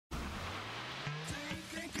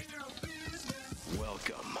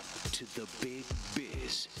to the Big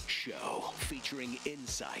Biz Show, featuring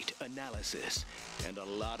insight, analysis, and a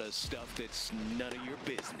lot of stuff that's none of your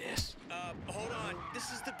business. Hold on.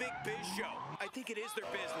 This is the Big Biz Show. I think it is their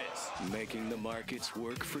business. Making the markets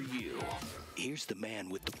work for you. Here's the man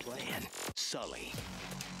with the plan, Sully.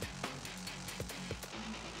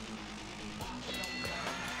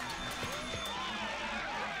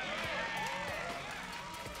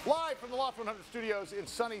 Live from the Loft 100 studios in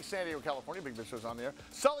sunny San Diego, California. Big Biz Show's on the air.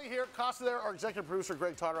 Sully here, Costa there, our executive producer,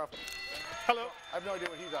 Greg Todoroff. Hello. I have no idea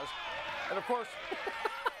what he does. And of course,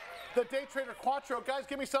 the day trader Quattro. Guys,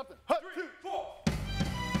 give me something. 3, 4.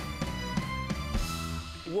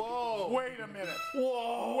 Whoa. Wait a minute.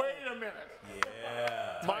 Whoa. Wait a minute.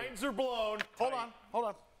 Yeah. Minds are blown. Hold on. Hold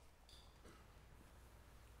on.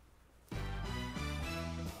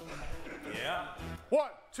 Yeah. 1,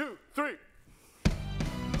 2, 3.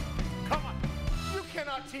 Come on. You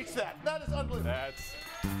cannot teach that. That is unbelievable. That's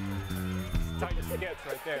tight as it gets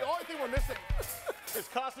right there. The only thing we're missing is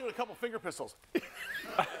Costa with a couple finger pistols.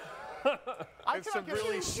 And some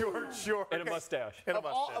really short. And a mustache. Of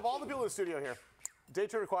all the people in the studio here, Day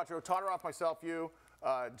Trader Quattro, Todoroff, myself, you,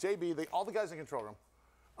 JB, all the guys in the control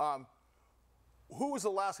room, who was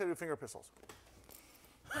the last guy to do finger pistols?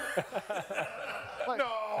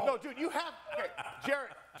 No, dude, you have. Okay,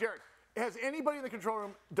 Jared. Has anybody in the control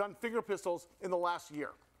room done finger pistols in the last year?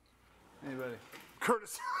 Anybody?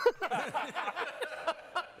 Curtis.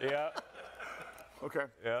 Yeah. Okay.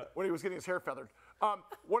 Yeah. When he was getting his hair feathered.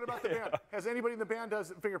 What about the band? Has anybody in the band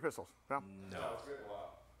does finger pistols? No.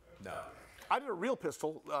 No. I did a real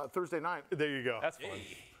pistol Thursday night. There you go. That's fun.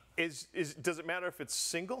 Does it matter if it's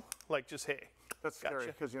single? Like just hey? That's scary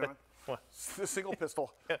because you know what? The single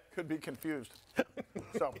pistol could be confused.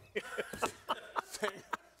 So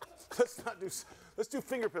let's do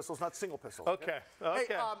finger pistols, not single pistols. Okay. Okay.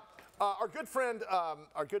 Hey, our good friend,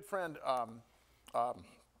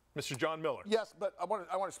 Mr. John Miller. Yes, but I want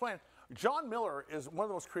to explain. John Miller is one of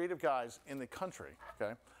the most creative guys in the country.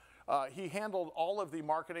 Okay, he handled all of the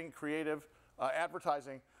marketing, creative,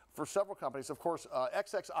 advertising for several companies. Of course,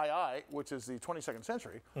 XXII, which is the 22nd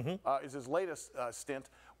Century, is his latest stint.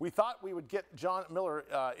 We thought we would get John Miller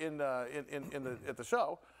at the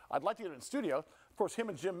show. I'd like to get him in studio. Of course, him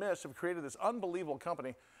and Jim Mish have created this unbelievable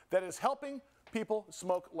company that is helping people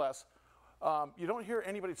smoke less. You don't hear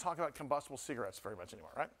anybody talk about combustible cigarettes very much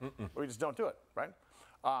anymore, right? We just don't do it, right?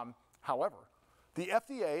 However, the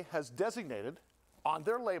FDA has designated on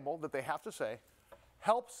their label that they have to say,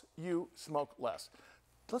 helps you smoke less.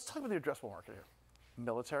 Let's talk about the addressable market here.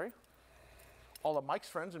 Military, all of Mike's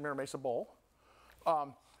friends in Mira Mesa Bowl.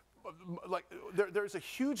 There's a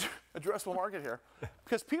huge addressable market here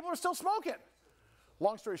because people are still smoking.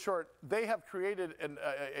 Long story short, they have created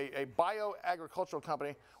a bioagricultural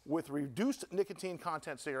company with reduced nicotine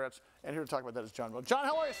content cigarettes. And here to talk about that is John Miller. John,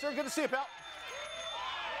 how are you, sir? Good to see you, pal.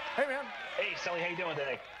 Hey, man. Hey, Sully, how you doing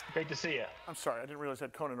today? Great to see you. I'm sorry, I didn't realize I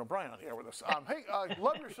had Conan O'Brien on the air with us. Hey,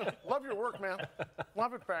 love your work, man.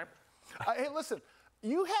 Love it, man. Hey, listen,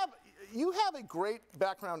 you have a great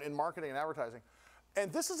background in marketing and advertising,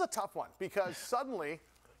 and this is a tough one because suddenly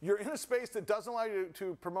you're in a space that doesn't allow you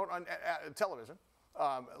to promote on television.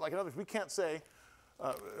 Like in others, we can't say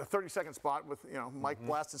a 30-second spot with Mike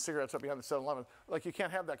blasting cigarettes up behind the 7-Eleven. Like you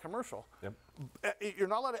can't have that commercial. Yep. You're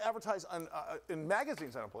not allowed to advertise in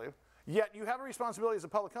magazines, I don't believe. Yet you have a responsibility as a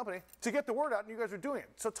public company to get the word out, and you guys are doing it.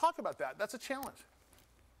 So talk about that. That's a challenge.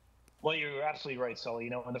 Well, you're absolutely right, Sully.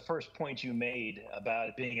 And the first point you made about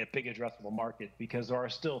it being a big addressable market, because there are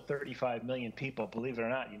still 35 million people, believe it or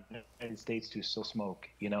not, in the United States who still smoke.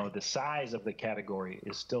 The size of the category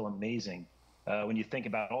is still amazing. When you think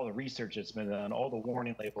about all the research that's been done, all the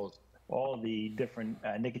warning labels, all the different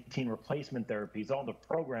nicotine replacement therapies, all the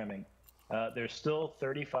programming, there's still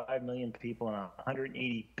 35 million people and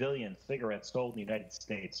 180 billion cigarettes sold in the United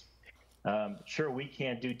States. Sure, we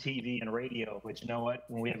can't do TV and radio, but you know what?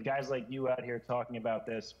 When we have guys like you out here talking about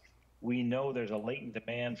this, we know there's a latent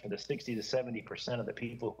demand for the 60 to 70% of the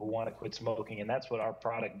people who want to quit smoking, and that's what our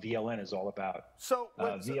product VLN is all about. So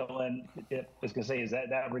VLN, I was going to say, is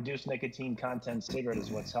that reduced nicotine content cigarette is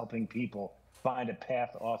what's helping people find a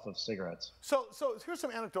path off of cigarettes. So here's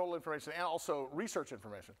some anecdotal information and also research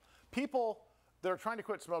information. People that are trying to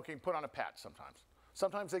quit smoking put on a patch sometimes.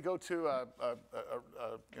 Sometimes they go to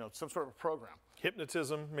some sort of a program.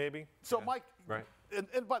 Hypnotism, maybe. So, Mike, right. And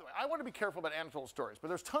by the way, I want to be careful about anecdotal stories, but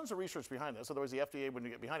there's tons of research behind this, otherwise the FDA wouldn't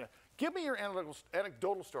get behind it. Give me your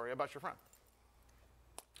anecdotal story about your friend.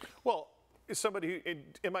 Well, it's somebody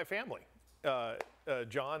in my family,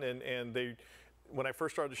 John, and when I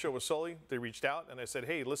first started the show with Sully, they reached out and I said,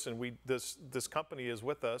 hey, listen, this company is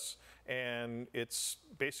with us, and it's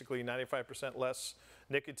basically 95% less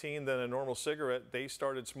nicotine than a normal cigarette. They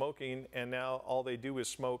started smoking, and now all they do is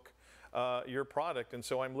smoke your product. And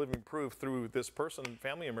so I'm living proof through this person,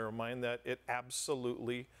 family member of mine, that it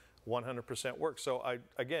absolutely 100% works. So I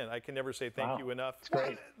can never say thank you enough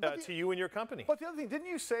to you and your company. But the other thing, didn't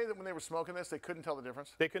you say that when they were smoking this, they couldn't tell the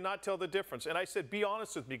difference? They could not tell the difference. And I said, be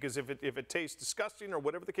honest with me, because if it tastes disgusting or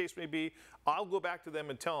whatever the case may be, I'll go back to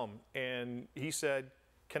them and tell them. And he said,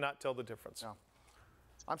 cannot tell the difference. Yeah.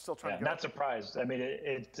 I'm still trying to not surprised. I mean,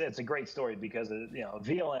 it's a great story because,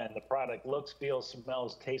 VLN, the product looks, feels,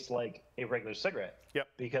 smells, tastes like a regular cigarette. Yep.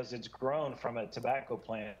 Because it's grown from a tobacco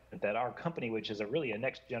plant that our company, which is really a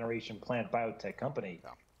next generation plant biotech company,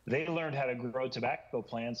 they learned how to grow tobacco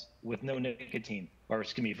plants with no nicotine, or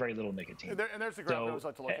excuse me, very little nicotine. And there's the graph I always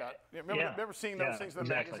like to look at. Remember seeing those things in the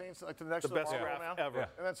magazines, like to the next the best level graph now? ever.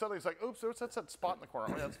 And then suddenly it's like, oops, that's that spot in the corner.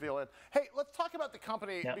 Oh, yeah, that's VLN. Hey, let's talk about the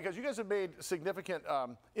company, because you guys have made significant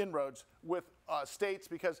inroads with states,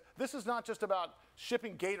 because this is not just about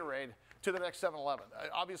shipping Gatorade to the next 7-Eleven.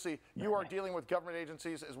 Obviously, you are dealing with government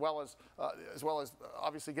agencies as well as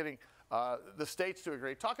obviously getting the states to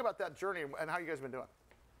agree. Talk about that journey and how you guys have been doing.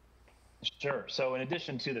 Sure. So in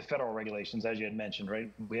addition to the federal regulations, as you had mentioned,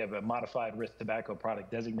 right, we have a modified risk tobacco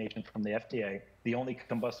product designation from the FDA, the only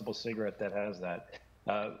combustible cigarette that has that.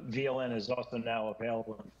 VLN is also now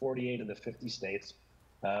available in 48 of the 50 states.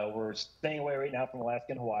 We're staying away right now from Alaska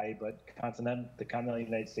and Hawaii, but the continental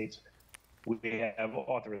United States, we have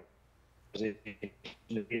authorization.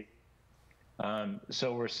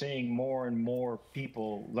 So we're seeing more and more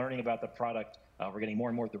people learning about the product. We're getting more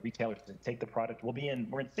and more of the retailers to take the product.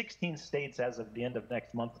 We're in 16 states as of the end of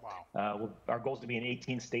next month. Wow. Our goal is to be in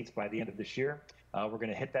 18 states by the end of this year. We're going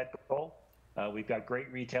to hit that goal. We've got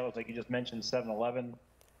great retailers, like you just mentioned, 7-Eleven.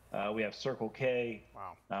 We have Circle K.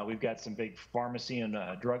 Wow. We've got some big pharmacy and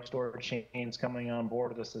drugstore chains coming on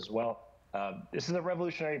board with us as well. This is a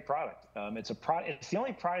revolutionary product. It's the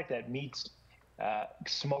only product that meets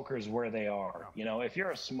smokers where they are. You know, if you're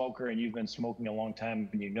a smoker and you've been smoking a long time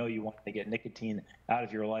and you want to get nicotine out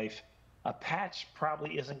of your life, a patch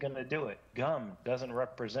probably isn't going to do it. Gum doesn't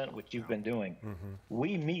represent what you've been doing. Mm-hmm.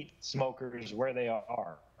 We meet smokers where they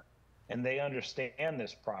are, and they understand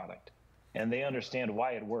this product, and they understand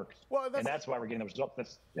why it works. Well, and that's why we're getting the results. I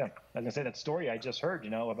was going to say that story I just heard,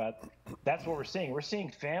 about that's what we're seeing. We're seeing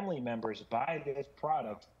family members buy this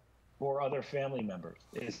product for other family members.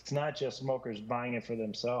 It's not just smokers buying it for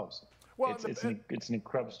themselves. Well, it's an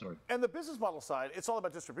incredible story. And the business model side, it's all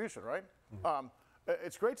about distribution, right? Mm-hmm.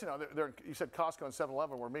 It's great to know that you said Costco and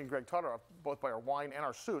 7-Eleven, where me and Greg Tutter both buy our wine and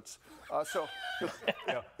our suits.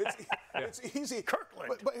 It's easy.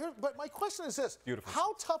 Kirkland. But my question is this. Beautiful.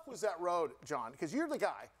 How tough was that road, John? Because you're the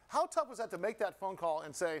guy. How tough was that to make that phone call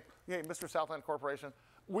and say, hey, Mr. Southland Corporation,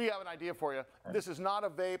 we have an idea for you. This is not a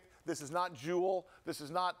vape. This is not Juul. This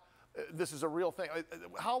is a real thing.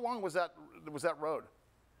 How long was that road?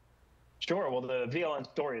 Sure. Well, the VLN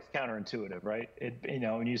story is counterintuitive, right?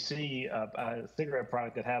 When you see a cigarette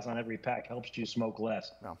product that has on every pack helps you smoke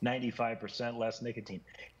less, 95% less nicotine.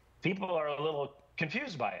 People are a little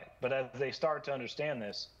confused by it, but as they start to understand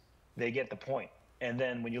this, they get the point. And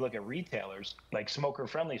then when you look at retailers like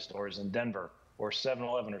smoker-friendly stores in Denver or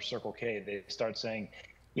 7-Eleven or Circle K, they start saying,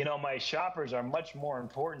 my shoppers are much more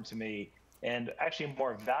important to me and actually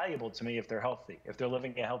more valuable to me if they're healthy, if they're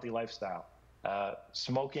living a healthy lifestyle.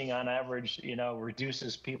 Smoking on average,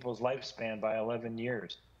 reduces people's lifespan by 11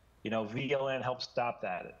 years. VLN helps stop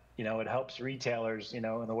that. It helps retailers, in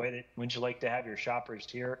the way that wouldn't you like to have your shoppers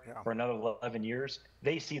here for another 11 years?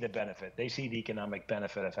 They see the benefit. They see the economic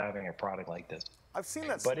benefit of having a product like this. I've seen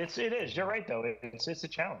that. But it is. You're right, though. It's a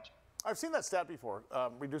challenge. I've seen that stat before,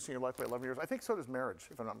 reducing your life by 11 years. I think so does marriage,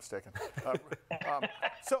 if I'm not mistaken.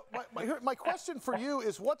 So my question for you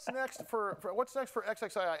is, what's next for XXII?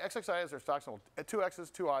 XXII is their stock symbol, 2 X's,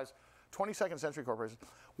 2 I's, 22nd Century Corporation.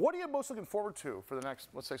 What are you most looking forward to for the next,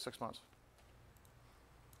 let's say, 6 months?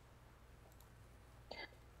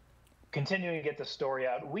 Continuing to get the story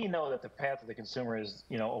out. We know that the path of the consumer is,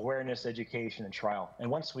 awareness, education, and trial.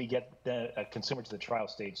 And once we get the consumer to the trial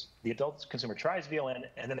stage, the adult consumer tries VLN,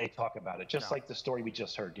 and then they talk about it, just like the story we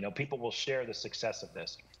just heard. People will share the success of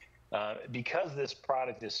this. Because this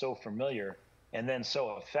product is so familiar and then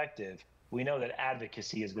so effective, we know that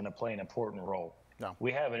advocacy is going to play an important role. No.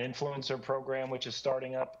 We have an influencer program which is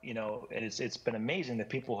starting up, and it's been amazing that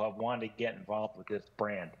people have wanted to get involved with this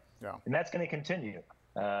brand. Yeah. And that's going to continue.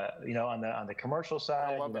 On the commercial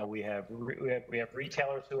side, we have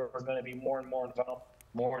retailers who are going to be more and more involved.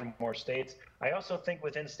 more and more states. I also think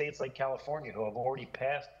within states like California, who have already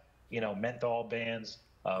passed, menthol bans,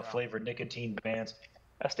 flavored nicotine bans,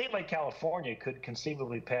 a state like California could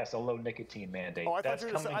conceivably pass a low nicotine mandate. Oh, That's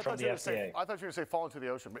coming from the FDA. I thought you were going to say fall into the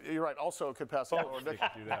ocean, but you're right. Also, it could pass a lower do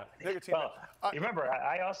that. nicotine. Well, you remember,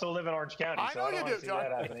 I also live in Orange County, I so know I don't you want do, to see John.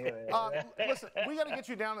 that happen either. Listen, we got to get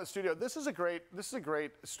you down to the studio. This is a great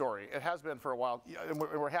story. It has been for a while, and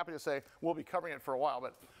we're happy to say we'll be covering it for a while.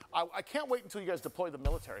 But I can't wait until you guys deploy the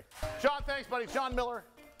military. John, thanks, buddy. John Miller,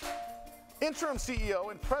 interim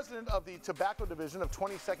CEO and president of the tobacco division of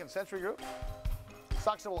 22nd Century Group.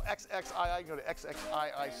 Stock symbol XXII. Go to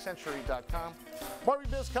xxiicentury.com. More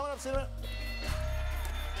Biz coming up soon.